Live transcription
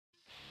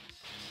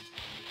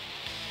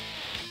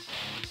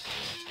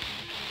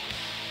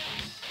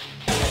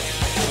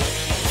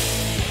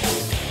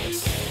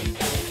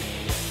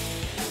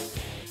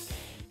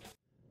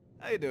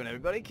doing,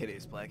 everybody?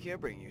 KadiusBlack here,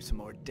 bringing you some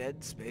more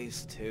Dead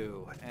Space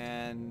 2.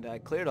 And I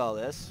cleared all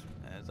this,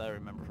 as I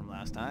remember from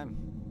last time.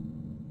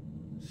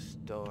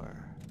 Store.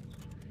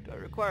 Do I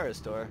require a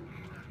store?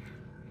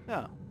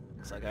 No.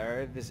 Looks like I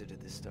already visited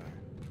this store.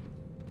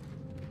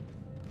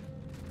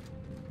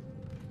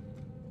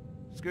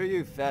 Screw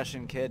you,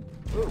 fashion kid.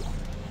 Ooh.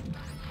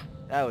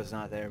 That was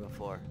not there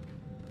before.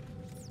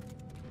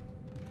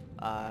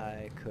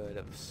 I could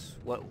have...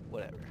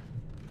 whatever.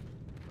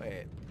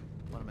 Wait.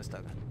 What am I stuck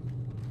on?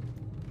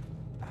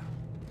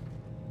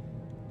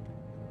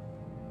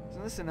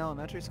 Isn't this an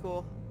elementary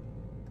school?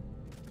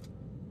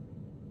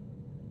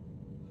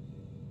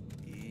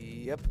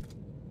 Yep.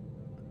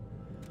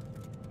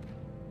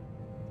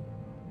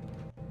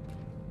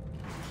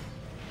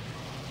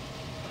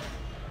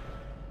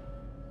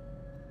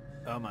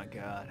 Oh my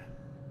god.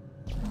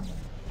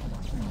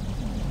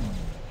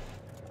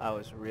 I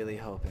was really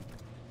hoping.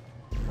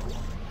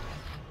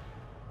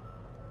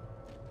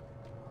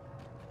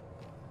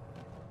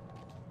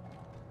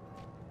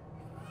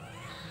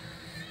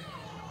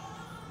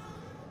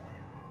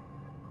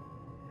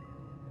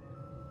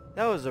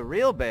 That was a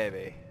real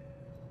baby.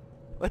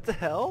 What the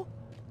hell?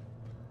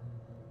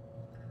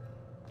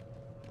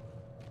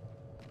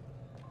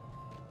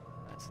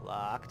 That's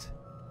locked.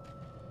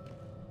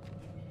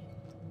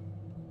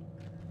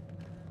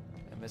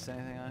 Did I miss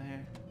anything on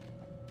here?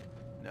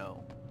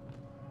 No.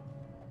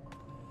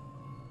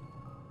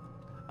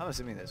 I'm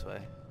assuming this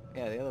way.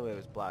 Yeah, the other way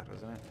was blocked,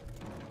 wasn't it?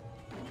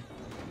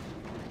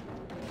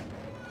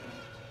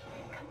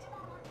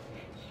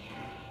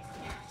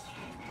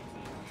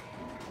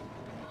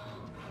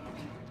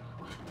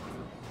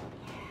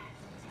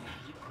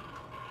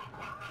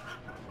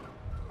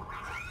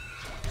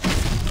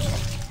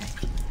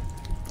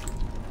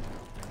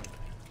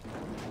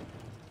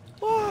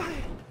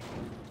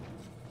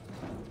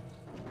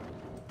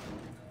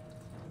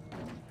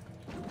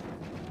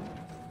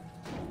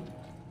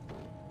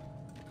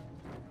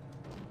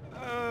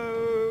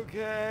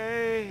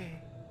 Okay,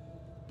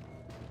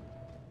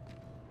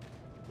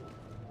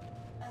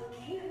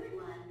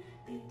 everyone.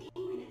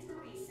 15 minutes for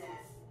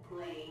recess.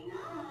 Play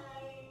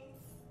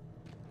nice.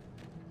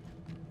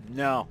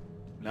 No.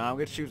 No, I'm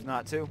gonna choose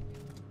not to.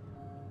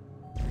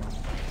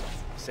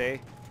 See?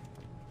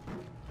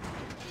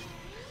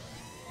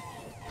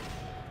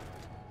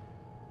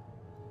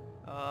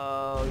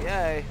 Oh,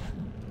 yay.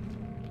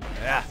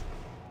 Yeah.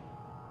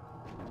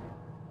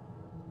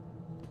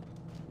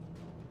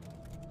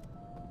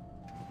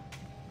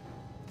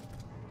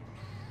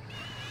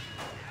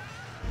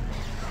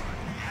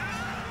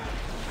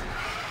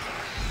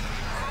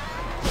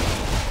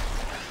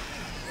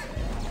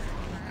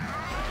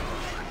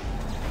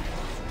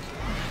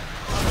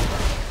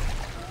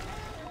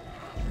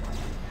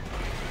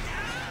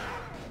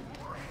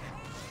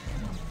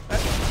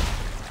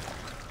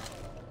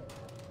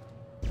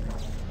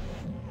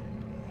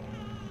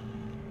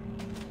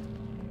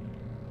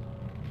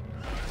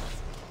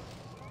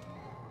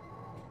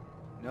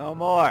 No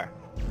more.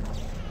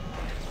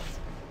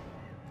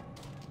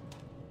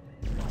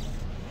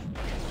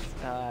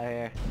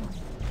 Here.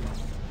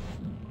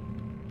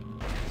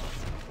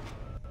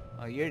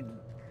 Oh, you're... What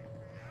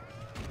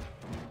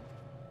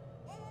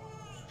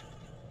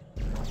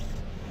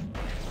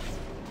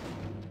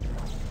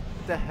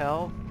the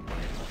hell?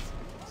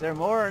 Is there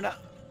more or not?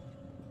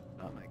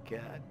 Oh my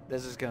god.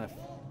 This is gonna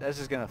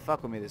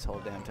fuck with me this whole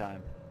damn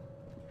time.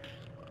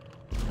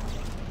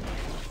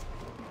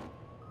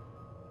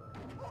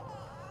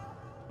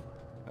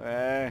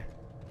 Hey.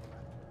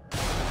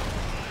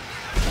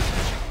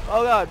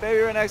 Oh god,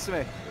 baby right next to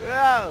me.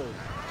 Whoa.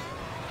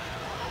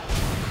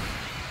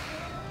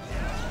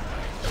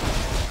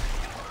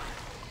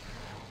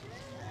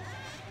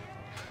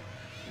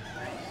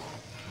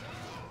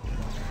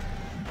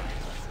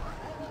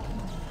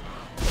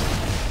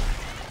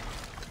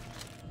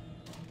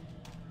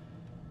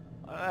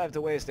 I don't have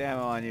to waste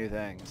ammo on you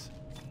things.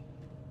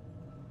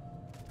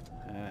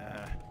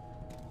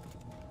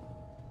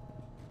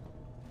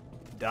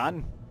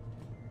 Done?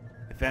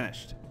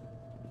 Finished.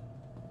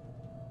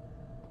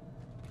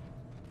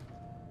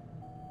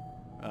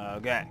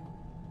 Okay.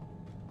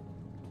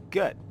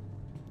 Good.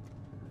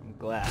 I'm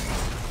glad.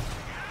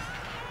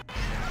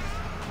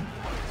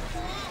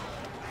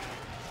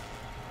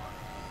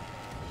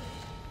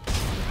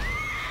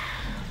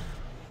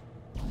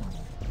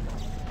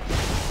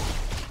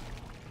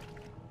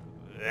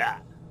 Yeah.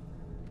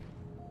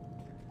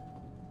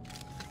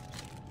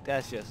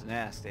 That's just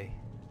nasty.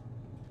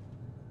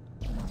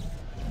 There's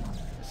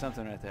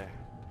something right there.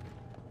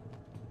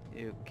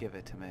 You give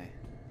it to me.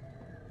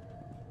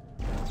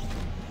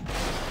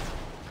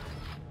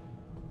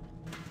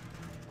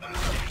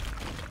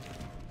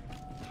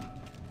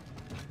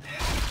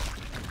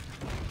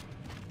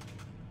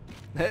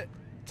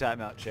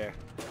 Timeout chair.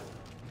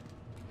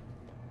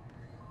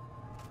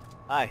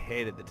 I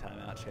hated the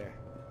timeout chair.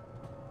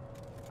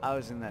 I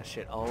was in that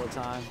shit all the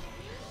time.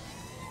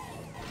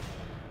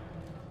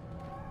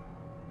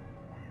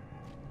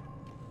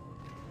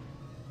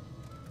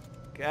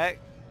 Okay.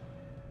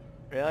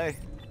 Really?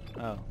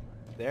 Oh.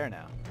 there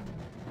now.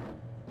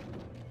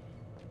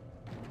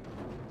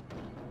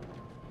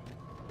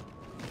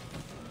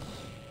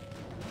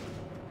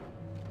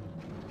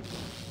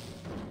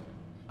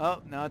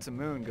 Oh, now it's a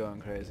moon going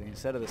crazy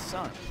instead of the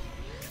sun.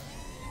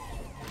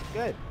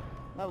 Good.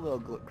 Love little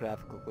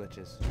graphical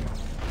glitches.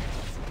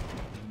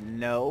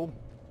 No.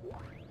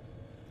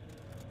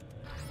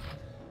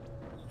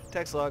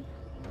 Text log.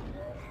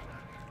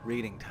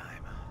 Reading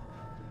time.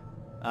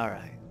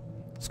 Alright.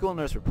 School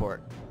nurse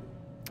report.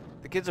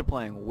 The kids are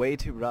playing way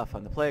too rough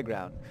on the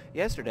playground.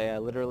 Yesterday I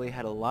literally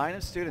had a line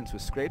of students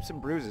with scrapes and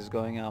bruises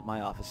going out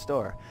my office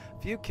door.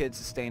 Few kids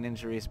sustained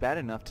injuries bad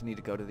enough to need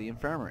to go to the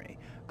infirmary.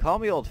 Call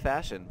me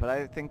old-fashioned, but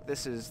I think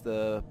this is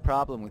the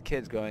problem with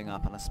kids growing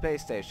up on a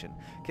space station.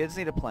 Kids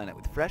need a planet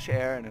with fresh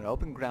air and an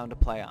open ground to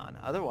play on.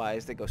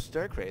 Otherwise they go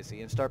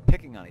stir-crazy and start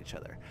picking on each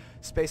other.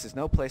 Space is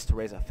no place to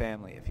raise a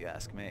family, if you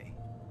ask me.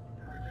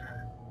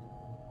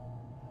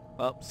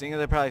 Well, seeing as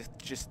I probably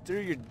just threw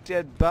your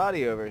dead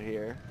body over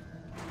here,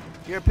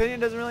 your opinion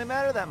doesn't really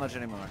matter that much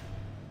anymore.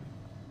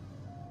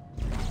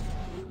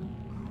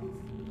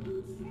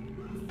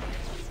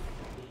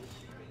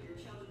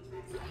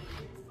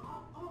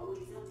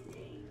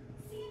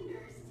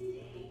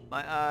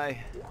 My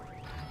eye.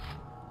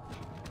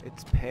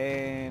 It's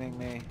paining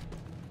me.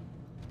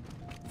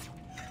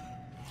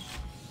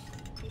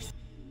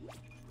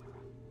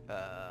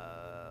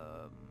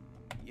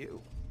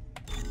 You.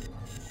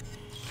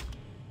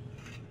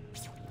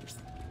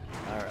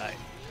 Alright.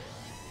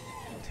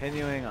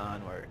 Continuing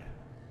onward.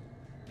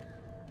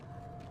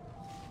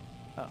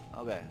 Oh,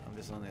 okay. I'm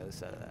just on the other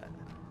side of that.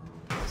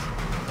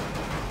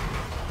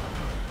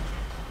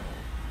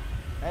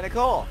 Hey,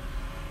 Nicole!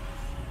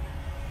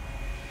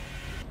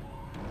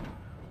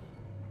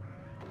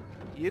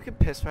 You can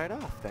piss right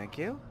off, thank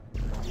you.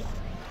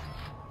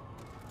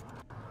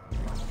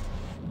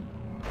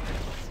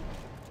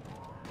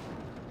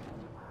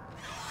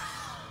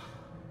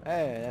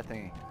 Hey, that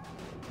thingy.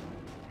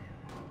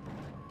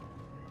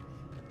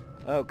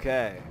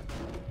 Okay.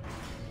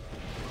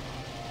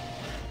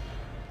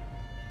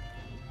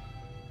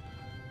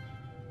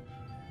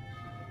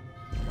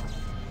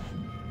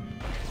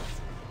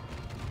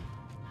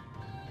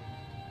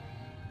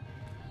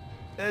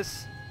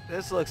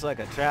 This looks like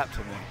a trap to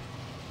me.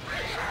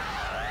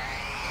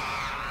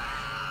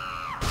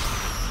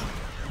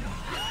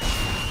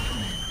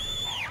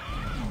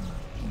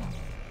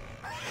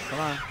 Come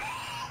on.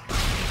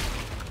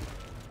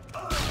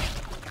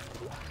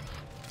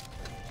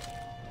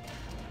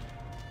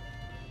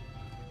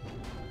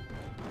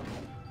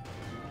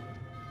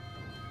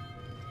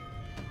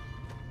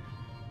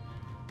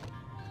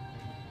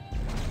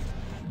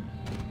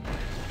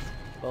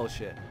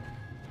 Bullshit.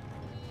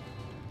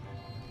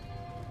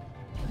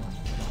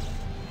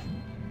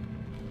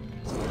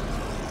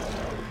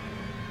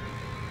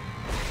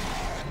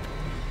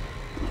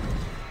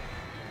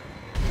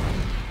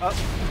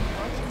 Oh.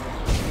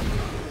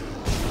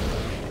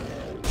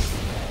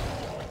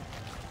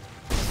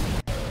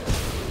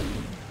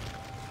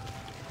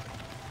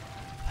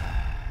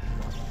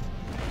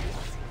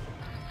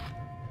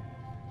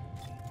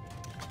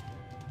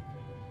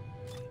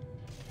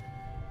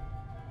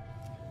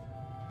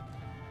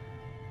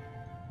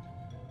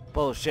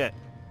 Bullshit.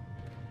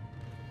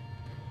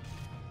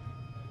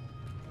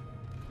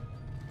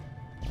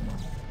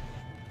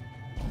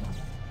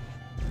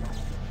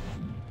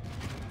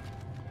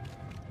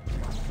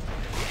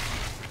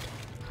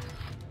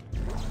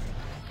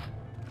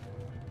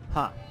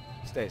 Huh.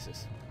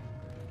 Stasis.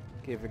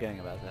 Keep forgetting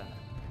about that. Is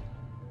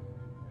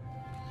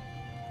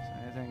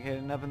there anything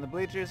hidden up in the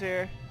bleachers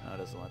here? No, it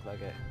doesn't look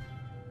like it.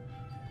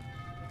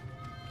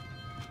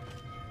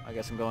 I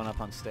guess I'm going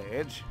up on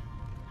stage.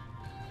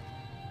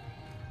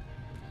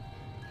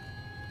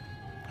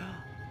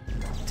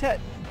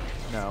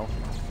 No.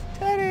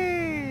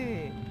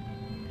 Teddy!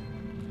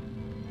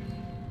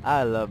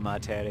 I love my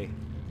Teddy.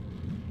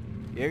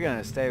 You're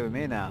gonna stay with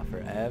me now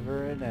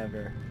forever and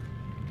ever.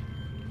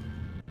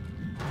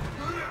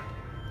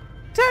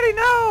 Teddy,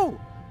 no!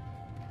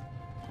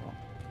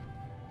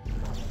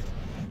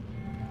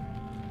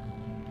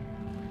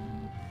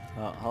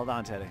 Oh, hold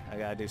on, Teddy. I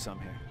gotta do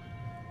something here.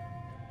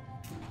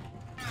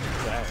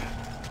 Okay.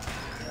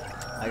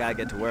 I gotta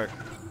get to work.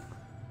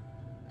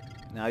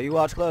 Now you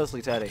watch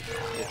closely, Teddy.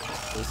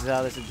 This is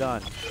how this is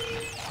done.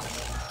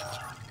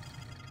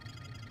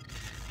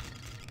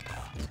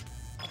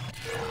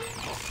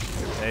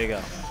 There you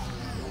go.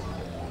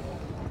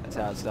 That's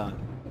how it's done.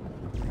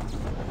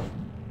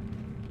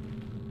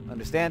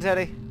 Understand,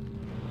 Teddy?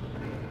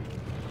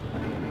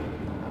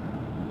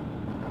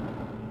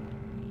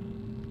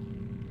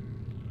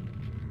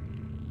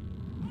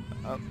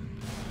 Oh.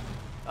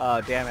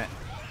 Oh, damn it.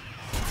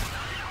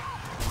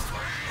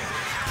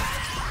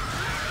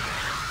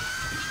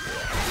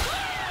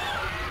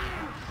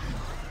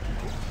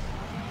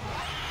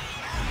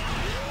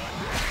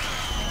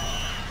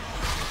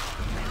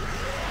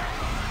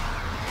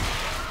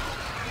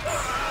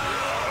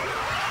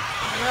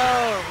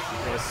 No!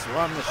 They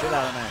swarmed the shit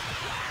out of me.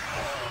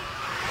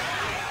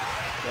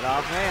 Get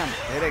off me, I'm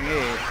hitting E.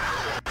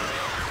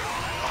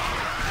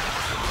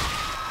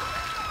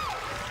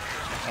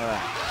 Alright.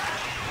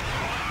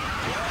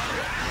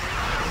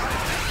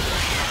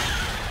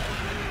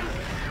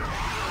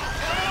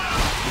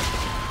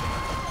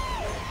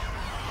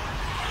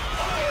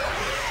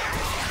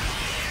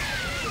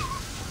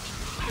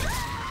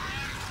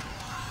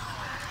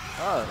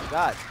 Oh,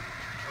 God.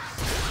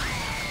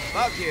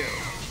 Fuck you.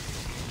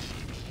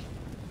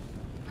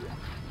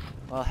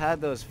 Well, had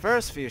those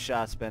first few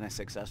shots been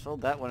successful,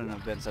 that wouldn't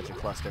have been such a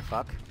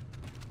clusterfuck.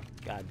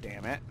 God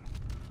damn it.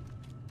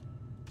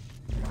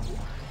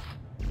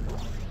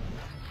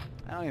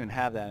 I don't even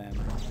have that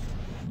ammo.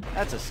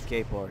 That's a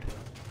skateboard.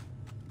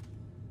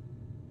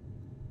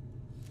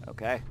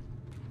 Okay.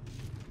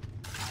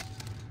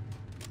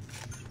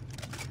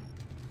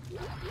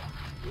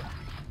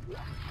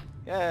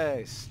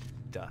 Yay,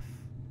 stuff.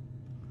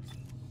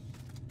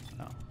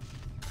 Oh.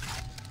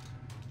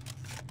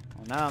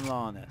 Well, now I'm low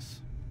on this.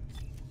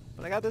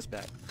 But I got this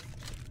back.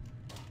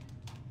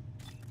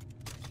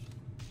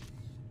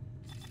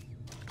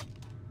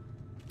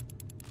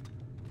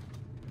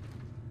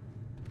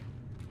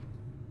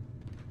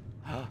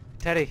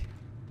 Teddy!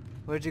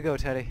 Where'd you go,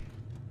 Teddy?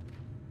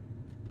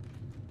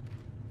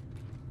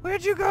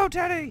 Where'd you go,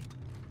 Teddy?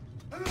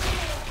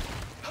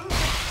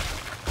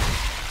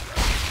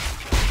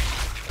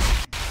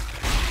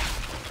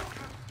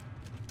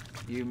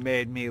 You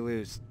made me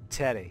lose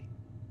Teddy.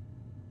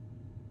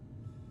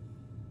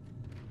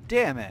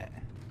 Damn it.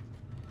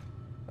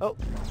 Oh.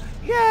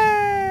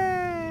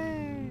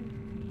 Yay!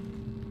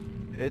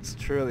 It's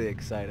truly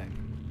exciting.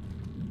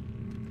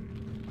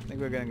 I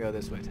think we're gonna go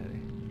this way, Teddy.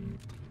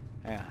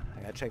 Hang on, I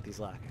gotta check these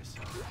lockers.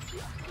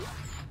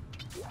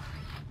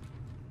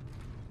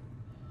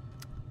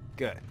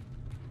 Good.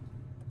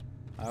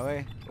 Are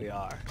we? We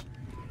are.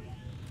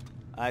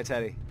 Alright,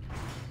 Teddy.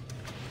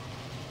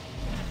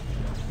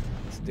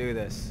 Let's do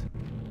this.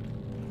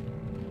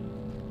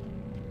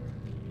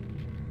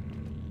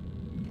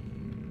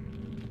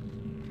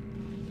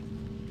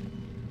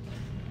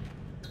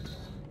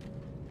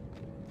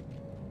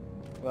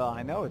 Well,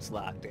 I know it's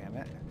locked, damn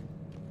it.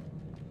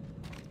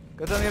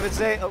 Go tell me if it's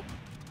safe. Oh.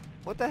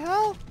 What the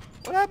hell?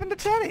 What happened to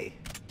Teddy?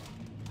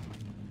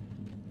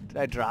 Did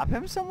I drop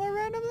him somewhere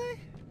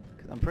randomly?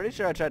 Because I'm pretty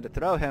sure I tried to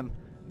throw him,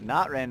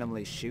 not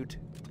randomly shoot.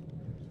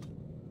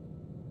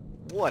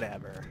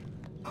 Whatever.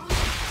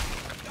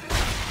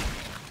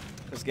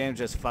 This game's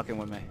just fucking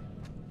with me.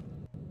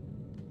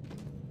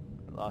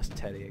 I lost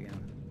Teddy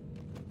again.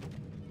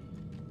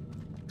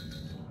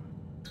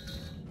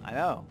 I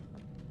know.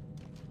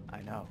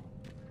 I know.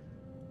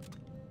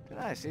 Did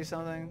I see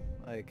something?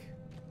 Like...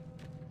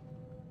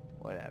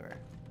 Whatever.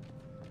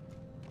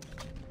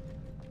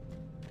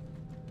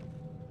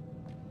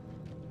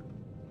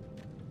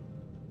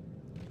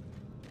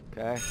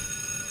 Okay.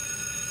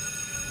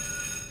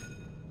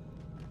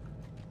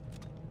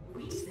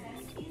 Recess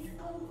is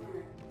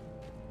over.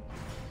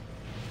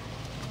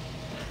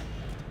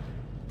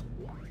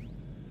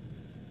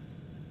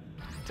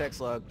 Text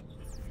log.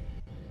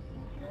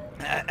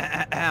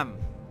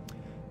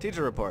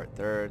 Teacher report,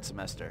 3rd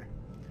semester.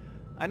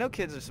 I know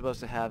kids are supposed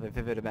to have a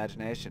vivid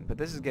imagination, but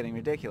this is getting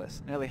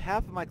ridiculous. Nearly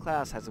half of my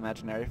class has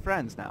imaginary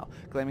friends now,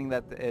 claiming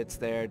that it's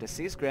their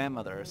deceased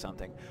grandmother or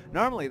something.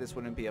 Normally this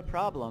wouldn't be a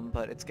problem,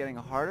 but it's getting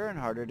harder and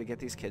harder to get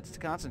these kids to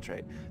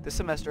concentrate. This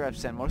semester I've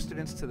sent more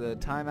students to the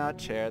timeout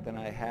chair than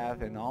I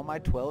have in all my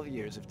 12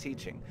 years of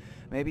teaching.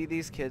 Maybe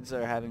these kids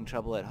are having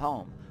trouble at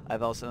home.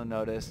 I've also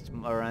noticed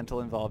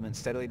parental involvement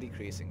steadily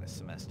decreasing this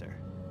semester.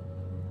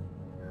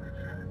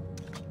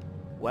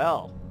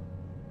 Well.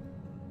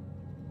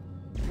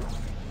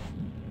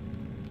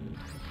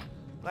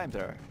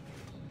 Flamethrower.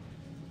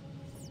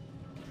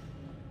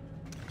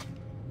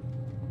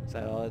 Is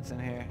that all that's in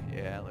here?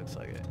 Yeah, it looks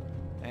like it.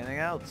 Anything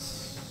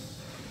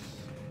else?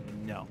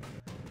 No.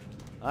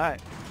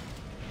 Alright.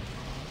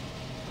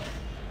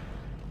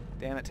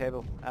 Damn it,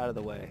 table. Out of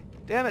the way.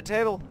 Damn it,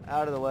 table.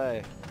 Out of the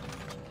way.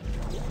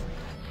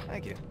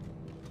 Thank you.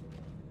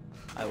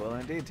 I will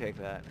indeed take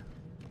that.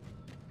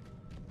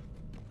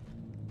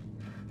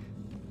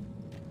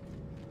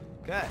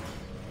 Okay.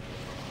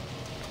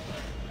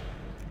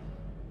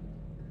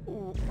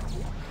 Ooh.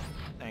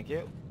 Thank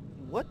you.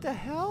 What the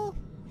hell?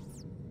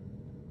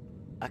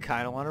 I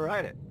kind of want to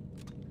ride it.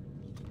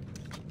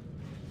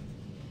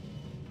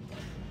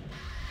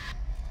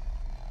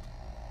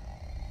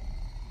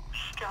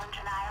 Still in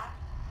denial?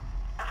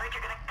 Afraid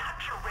you're gonna cut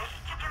your wrists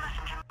if you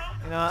listen to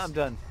me? You know what? I'm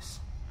done.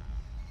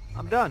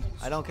 I'm done.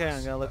 I don't care.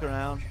 I'm gonna look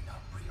around.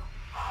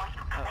 Oh,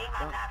 you claim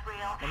I'm not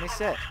real. Let me and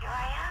sit. Here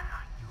I am.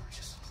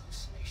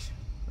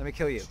 Let me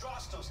kill you.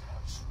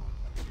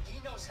 He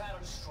knows how to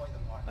destroy the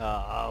marker.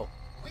 Oh.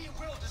 We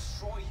will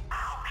destroy you.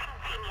 How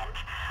convenient.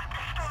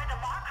 Destroy the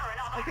marker and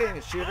all I the can't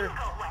even shoot her. go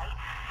away.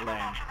 And Lame.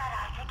 after that,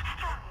 Isaac,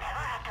 you'll never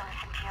have to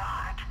listen to your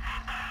heart.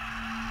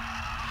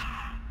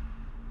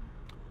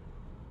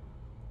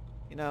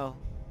 You know,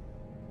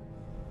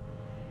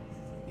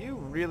 you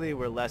really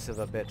were less of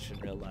a bitch in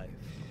real life.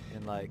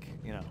 In like,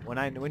 you know,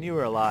 when you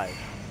were alive.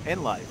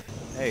 In life.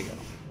 There you go.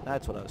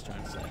 That's what I was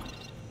trying to say.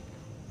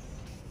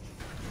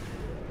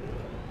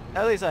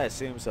 At least I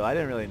assume so. I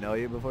didn't really know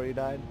you before you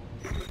died.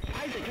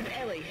 Isaac and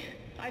Ellie,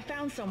 I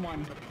found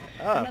someone.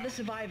 Oh. Another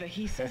survivor.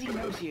 He says he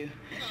knows you.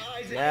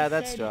 Yeah, I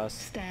that's said, Strauss.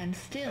 Stand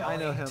still. I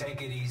know him.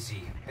 Take it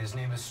easy. His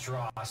name is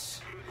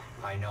Strauss.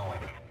 I know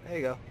him. There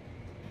you go.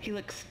 He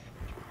looks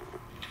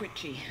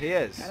twitchy. He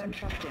is. I don't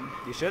trust him.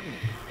 You shouldn't.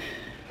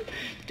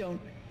 Don't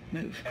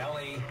move.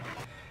 Ellie,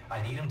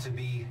 I need him to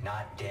be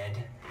not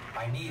dead.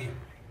 I need him.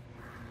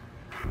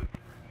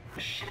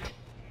 Shit.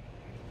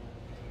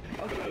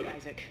 Okay,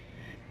 Isaac.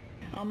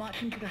 I'll march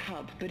him to the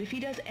hub, but if he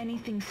does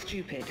anything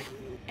stupid,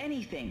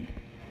 anything,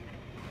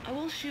 I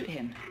will shoot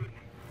him.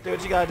 Do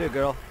what you gotta do,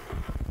 girl.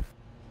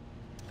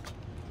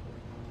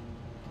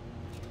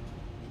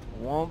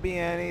 Won't be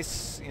any,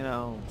 you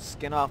know,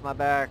 skin off my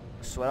back,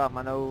 sweat off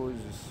my nose,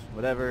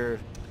 whatever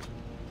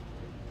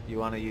you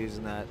want to use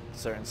in that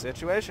certain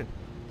situation.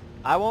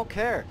 I won't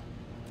care.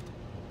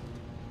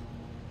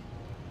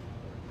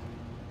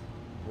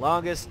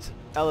 Longest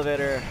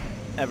elevator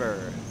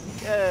ever.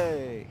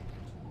 Yay!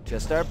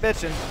 Just start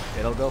bitching.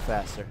 It'll go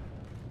faster.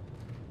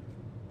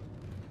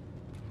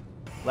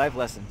 Life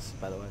lessons,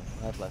 by the way.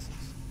 Life lessons.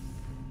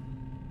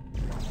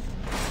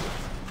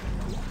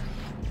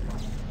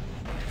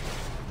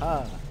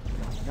 Ah.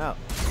 No.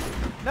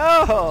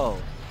 No!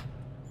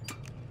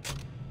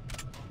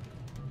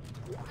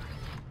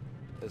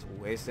 Just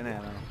wasting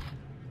ammo.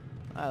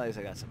 Well, at least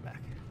I got some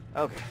back.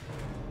 Okay.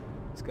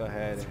 Let's go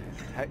ahead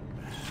and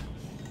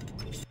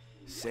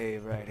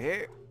save right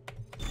here.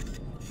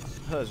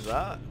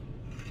 Huzzah.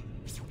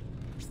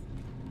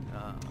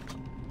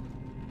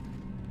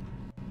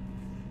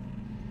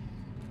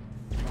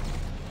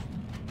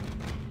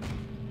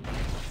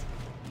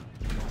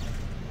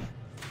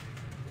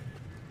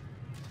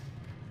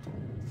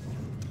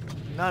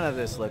 None of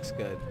this looks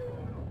good.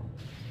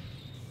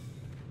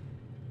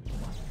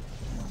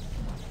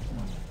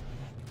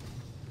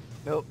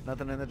 Nope,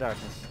 nothing in the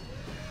darkness.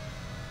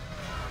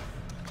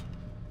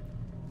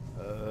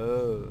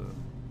 Oh.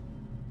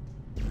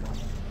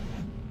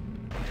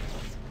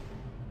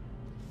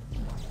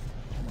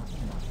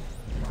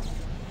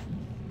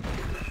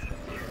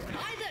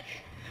 Isaac!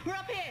 We're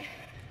up here!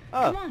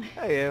 Oh, Come on.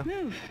 hey you.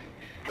 Move.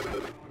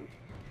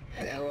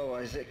 Hello,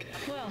 Isaac.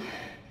 Well,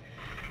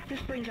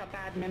 this brings up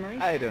bad memories.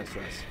 How you doing,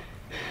 Strauss?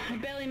 I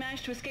barely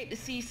managed to escape the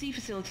CEC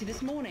facility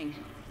this morning.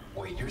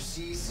 Wait, you're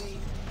CEC?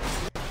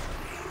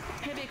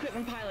 Heavy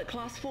equipment pilot,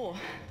 class 4.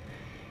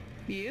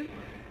 You?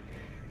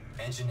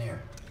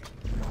 Engineer.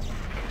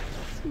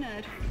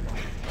 Nerd.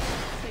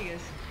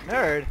 Figures.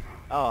 Nerd?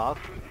 Oh,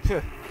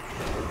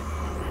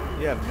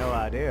 you have no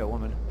idea,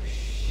 woman.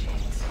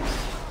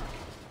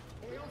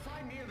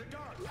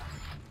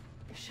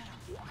 Shut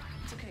up.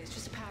 It's okay, it's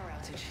just a power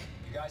outage.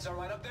 You guys all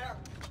right up there?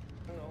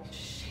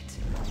 Shit.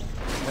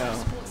 No.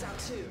 Sports out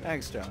too.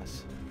 Thanks,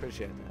 Strauss.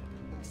 Appreciate that.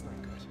 That's not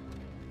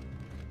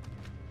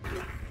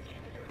good.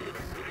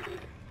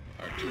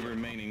 Our two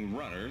remaining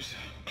runners,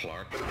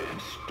 Clark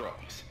and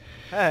Strauss.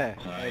 Hey,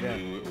 how I you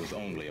doing? knew it was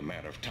only a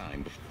matter of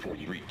time before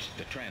you reached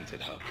the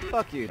transit hub.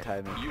 Fuck you,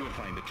 Titan. You would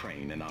find the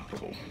train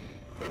inoperable.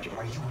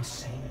 Are you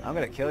insane? I'm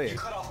gonna kill You you.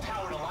 cut off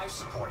power to life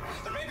support.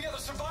 There may be other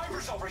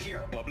survivors over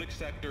here. Public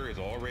sector is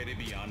already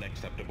beyond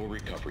acceptable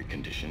recovery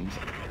conditions.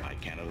 I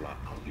can't allow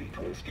you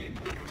to escape.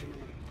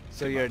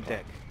 So you're a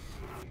dick.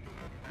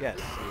 Yes,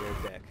 so you're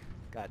a dick.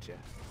 Gotcha.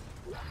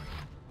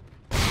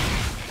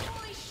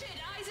 Holy shit,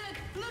 Isaac!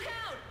 Look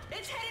out!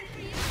 It's headed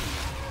for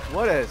you!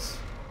 What is?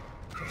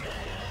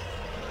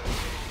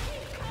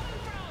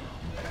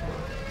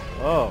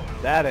 Oh,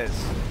 that is.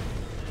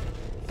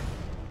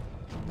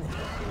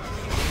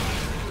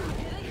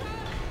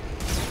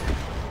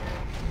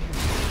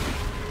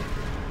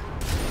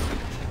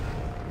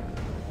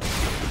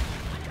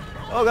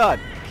 Oh God.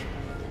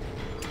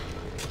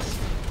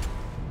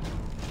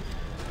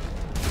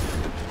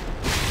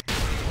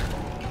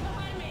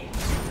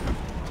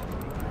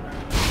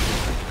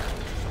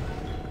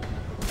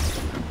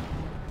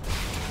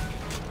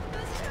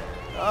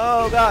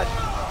 Oh God.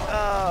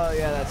 Oh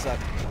yeah, that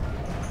sucked.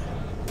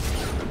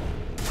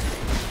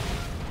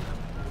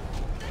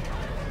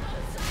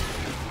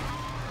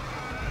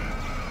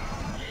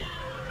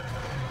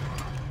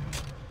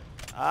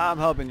 I'm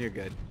hoping you're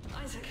good.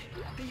 Isaac,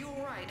 are you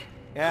alright?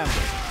 Yeah. I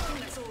think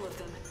that's all of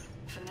them.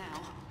 For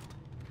now.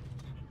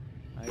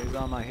 I use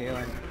all my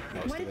healing.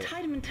 Why did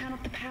Tiedemann turn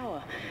off the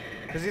power?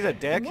 Because he's a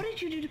dick. What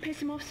did you do to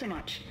piss him off so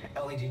much?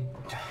 Ellie, do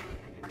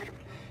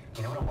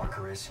you know what a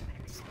marker is?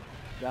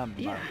 Dumb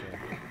Yeah.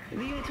 marker. The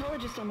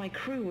unitologist on my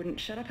crew wouldn't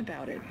shut up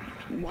about it.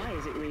 Why,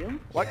 is it real?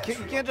 What? You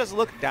can't just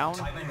look down?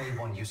 Tiedemann made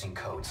one using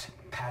codes,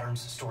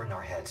 patterns stored in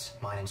our heads,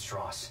 mine and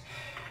Strauss.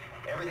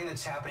 Everything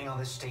that's happening on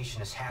this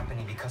station is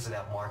happening because of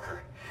that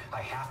marker.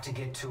 I have to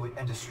get to it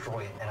and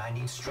destroy it, and I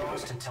need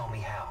Strauss to tell me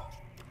how.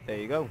 There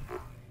you go.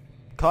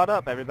 Caught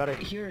up,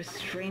 everybody. You're a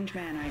strange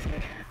man,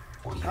 Isaac.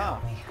 Will you Oh.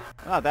 help me?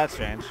 Not that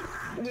strange.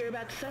 We're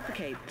about to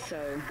suffocate,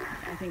 so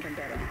I think I'm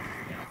better.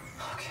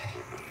 Okay,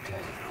 good.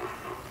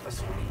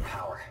 Listen, we need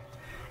power.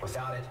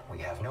 Without it, we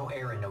have no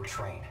air and no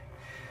train.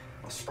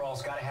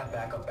 Sprawl's gotta have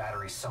backup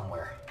batteries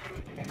somewhere.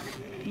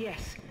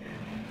 Yes.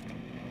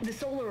 The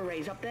solar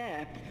array's up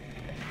there.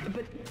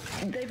 But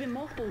they've been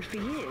mothballed for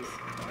years.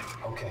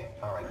 Okay,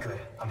 all right, good.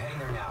 I'm heading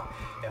there now.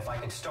 If I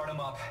can start them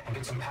up and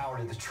get some power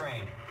to the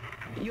train.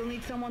 You'll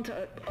need someone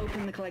to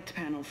open the collector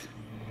panels.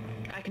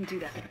 I can do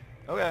that.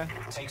 Okay.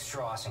 Take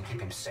Strauss and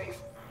keep him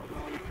safe.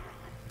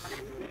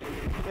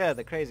 Yeah,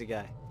 the crazy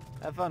guy.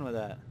 Have fun with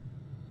that.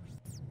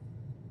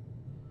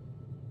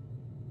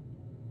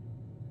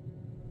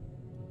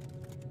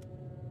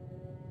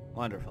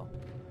 Wonderful.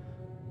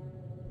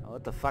 Now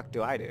what the fuck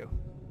do I do?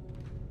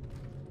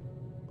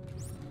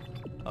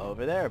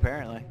 Over there,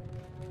 apparently.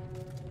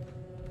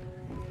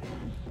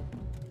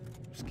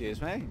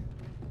 Excuse me?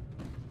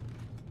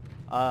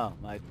 Oh,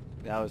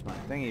 that was my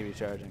thingy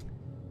recharging.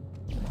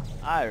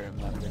 I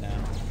remember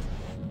now.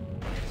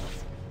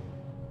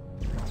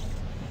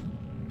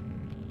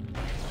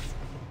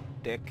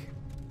 Dick.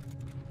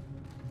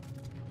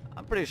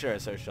 I'm pretty sure I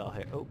searched all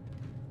here. Oh.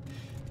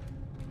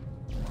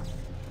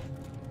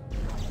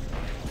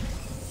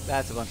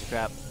 That's a bunch of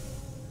crap.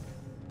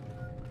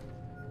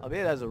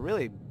 Albeit it has a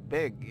really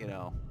big, you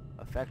know,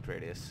 effect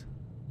radius.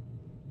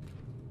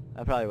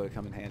 That probably would have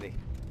come in handy.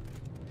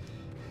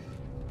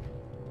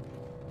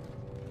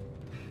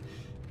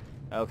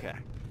 Okay.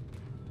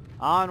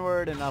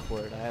 Onward and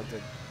upward. I have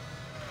to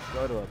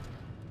go to a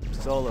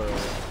solar array.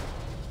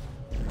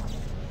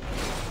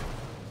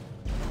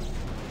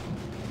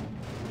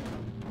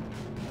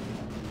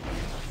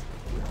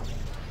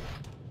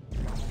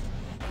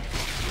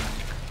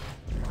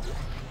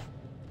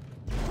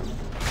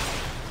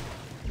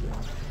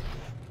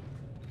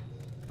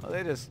 Oh,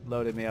 they just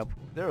loaded me up.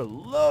 They're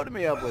loading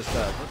me up with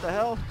stuff. What the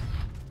hell?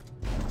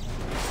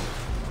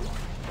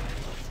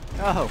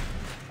 Oh.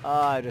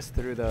 Oh, I just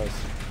threw those.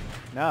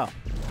 No.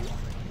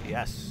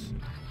 Yes.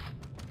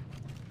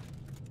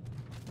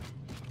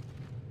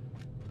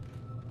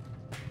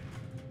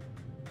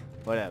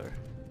 Whatever.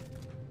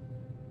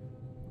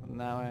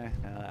 That way?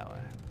 No, that way.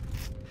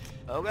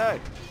 Okay.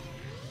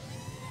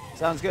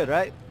 Sounds good,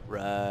 right?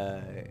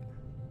 Right.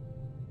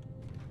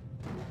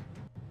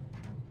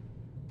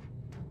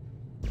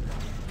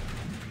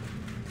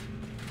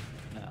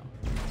 No.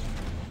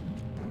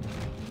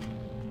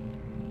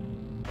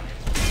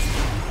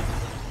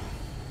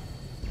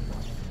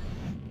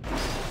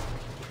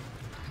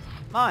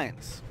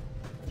 Mines.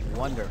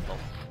 Wonderful.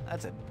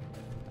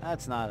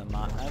 That's not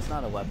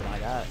a weapon I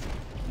got.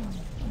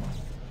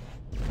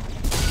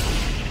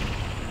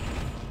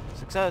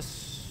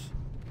 Success.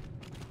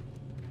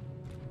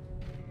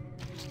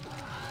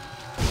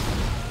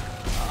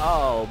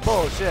 Oh,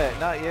 bullshit.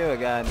 Not you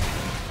again.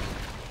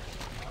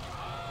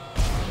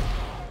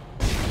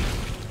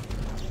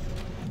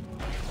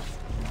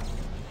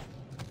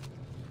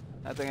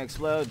 That thing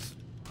explodes.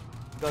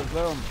 It goes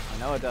boom. I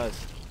know it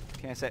does.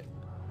 Can't say.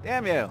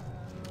 Damn you.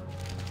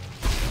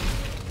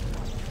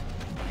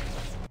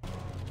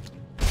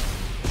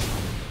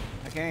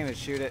 I can't even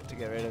shoot it to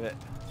get rid of it.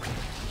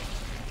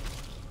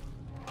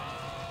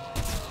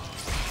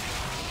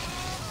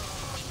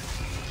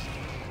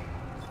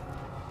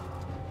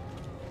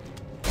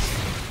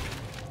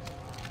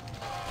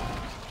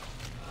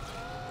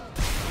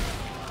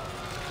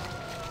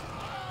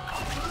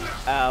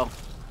 Ow.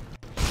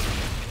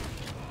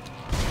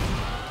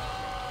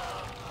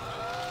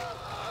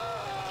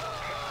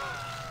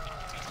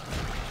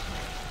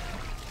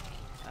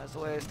 That's a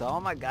waste of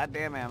all my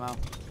goddamn ammo.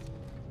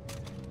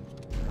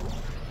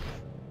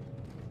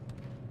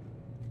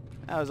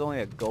 That was only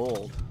a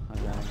gold, I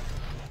think.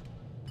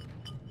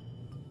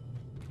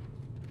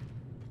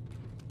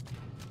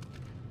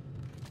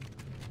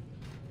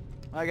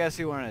 I guess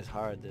you weren't as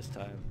hard this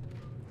time.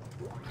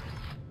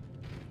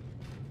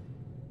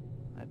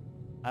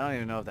 I don't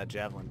even know if that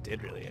javelin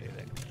did really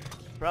anything.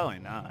 Probably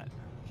not.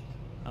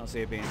 I don't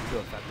see it being too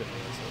effective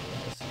as it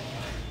was.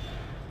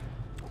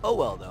 Oh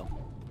well, though.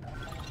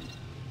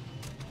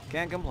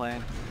 Can't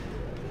complain.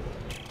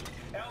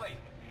 Ellie!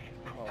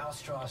 How's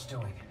Strauss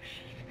doing?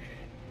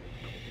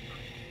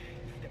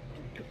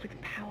 With the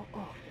power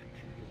off,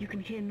 you can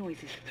hear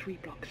noises 3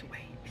 blocks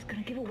away. He's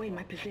gonna give away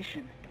my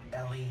position.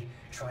 Ellie,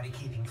 try to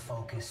keep him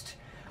focused.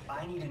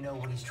 I need to know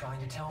what he's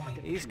trying to tell me.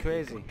 He's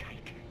crazy.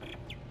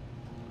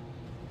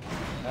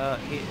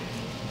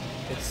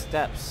 It's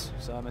steps,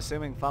 so I'm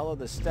assuming follow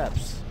the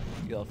steps.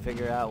 You'll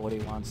figure out what he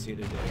wants you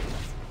to do.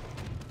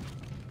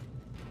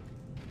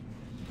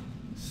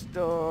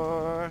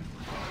 Store.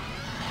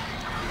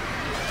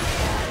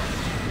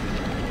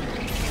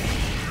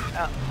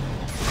 Oh.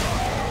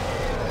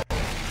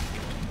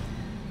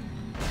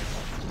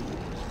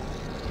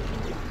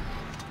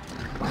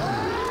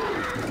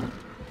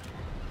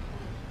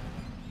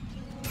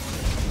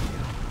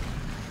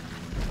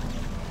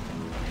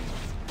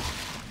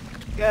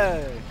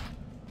 Good.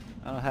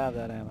 I don't have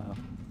that ammo.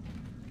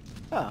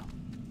 Oh.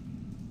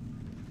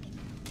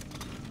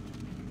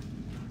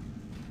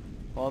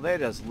 Well, they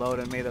just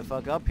loaded me the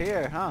fuck up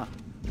here, huh?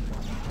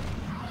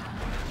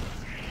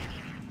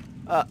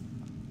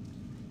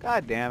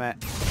 God damn it.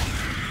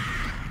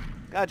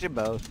 Got you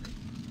both.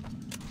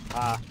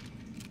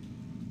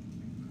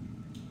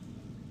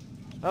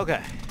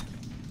 Okay.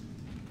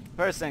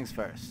 First things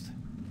first.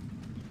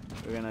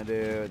 We're gonna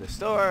do the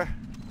store.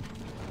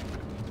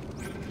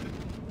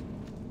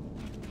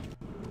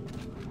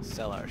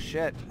 Sell our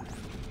shit.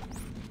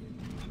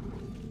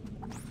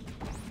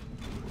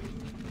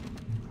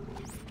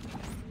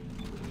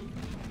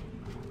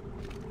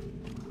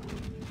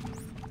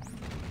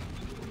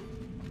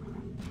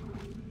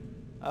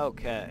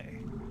 Okay.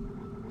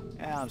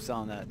 Yeah, I'm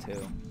selling that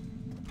too.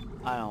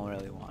 I don't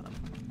really want them.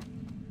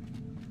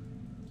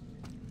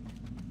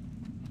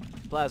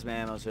 Plasma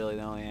ammo is really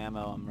the only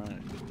ammo I'm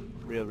running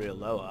real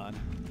low on.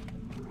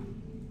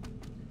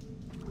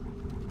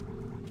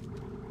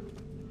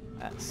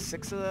 That's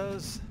 6 of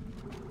those.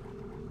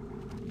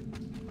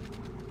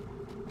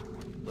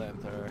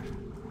 Flamethrower.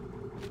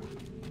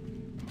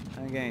 I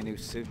didn't get any new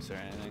suits or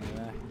anything, did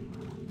I?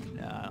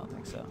 No, I don't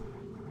think so.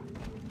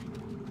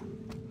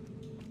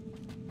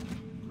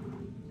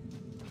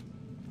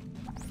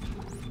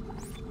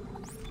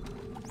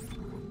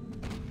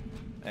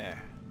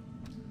 There.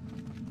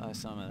 Buy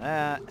some of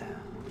that.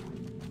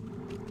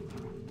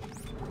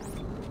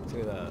 2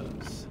 of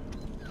those.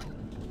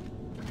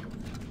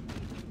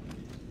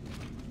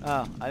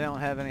 Oh, I don't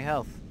have any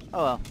health.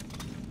 Oh well.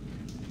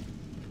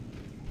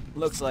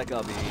 Looks like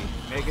I'll be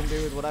making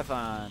do with what I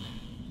find.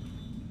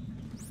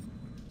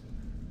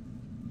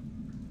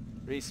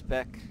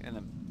 Respec and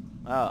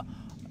a...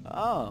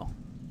 Oh.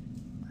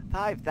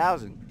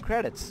 5,000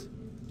 credits.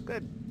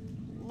 Good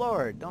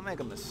lord, don't make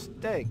a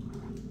mistake.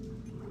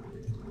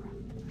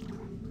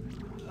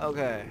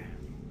 Okay.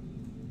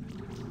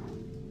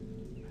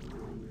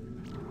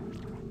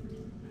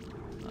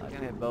 I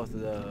can hit both of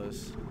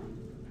those.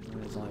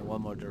 And there's only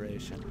one more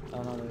duration.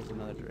 Oh no, there's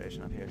another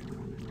duration up here.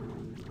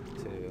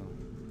 2,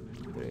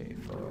 3,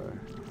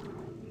 4,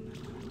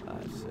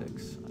 5,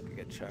 6. I could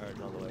get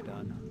charged all the way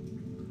done.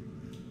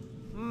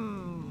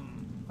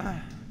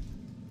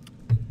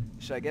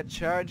 Should I get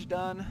charged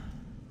done?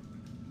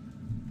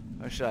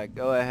 Or should I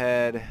go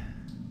ahead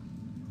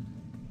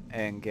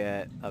and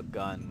get a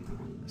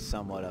gun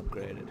somewhat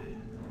upgraded?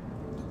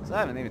 So I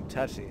haven't even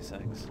touched these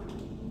things.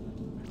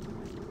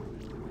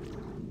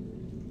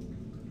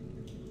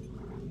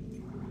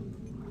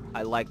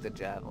 I like the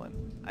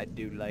javelin. I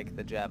do like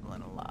the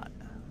javelin a lot.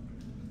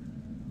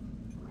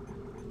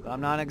 But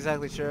I'm not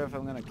exactly sure if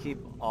I'm gonna keep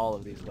all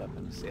of these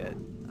weapons yet.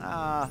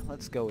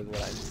 Let's go with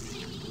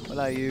what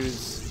I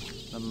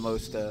use the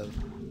most of.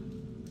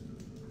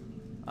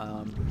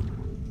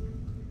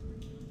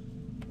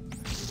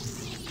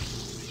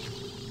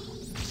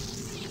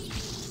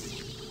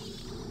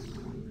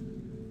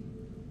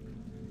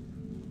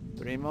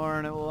 Three more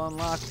and it will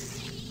unlock.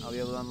 I'll be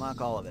able to unlock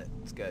all of it.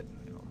 It's good.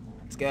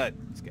 It's good.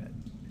 It's good.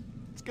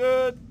 It's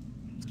good.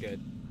 It's good.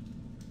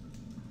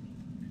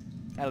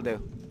 That'll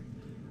do.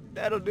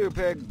 That'll do,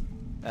 pig.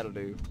 That'll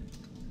do.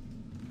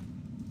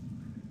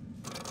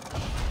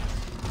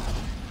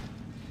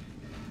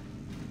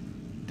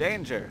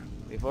 Danger.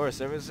 Before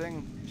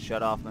servicing,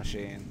 shut off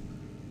machine.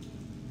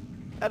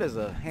 That is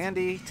a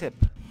handy tip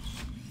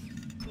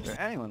for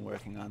anyone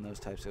working on those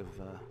types of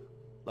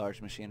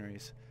large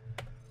machineries.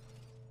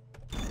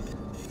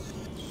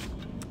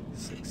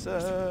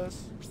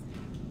 Success.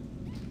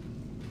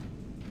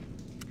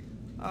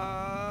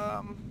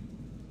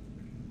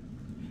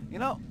 You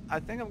know, I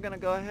think I'm gonna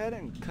go ahead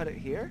and cut it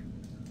here.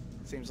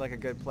 Seems like a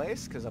good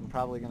place, because I'm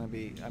probably gonna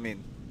be, I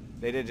mean,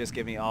 they did just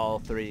give me all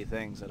 3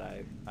 things that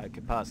I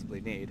could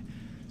possibly need.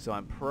 So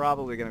I'm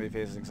probably gonna be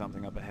facing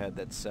something up ahead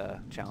that's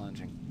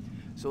challenging.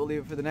 So we'll leave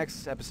it for the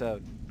next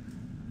episode.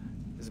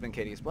 This has been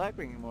KadiusBlack,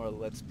 bringing more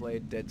Let's Play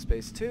Dead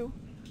Space 2.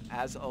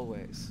 As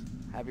always,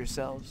 have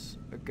yourselves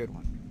a good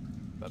one.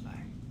 Bye-bye.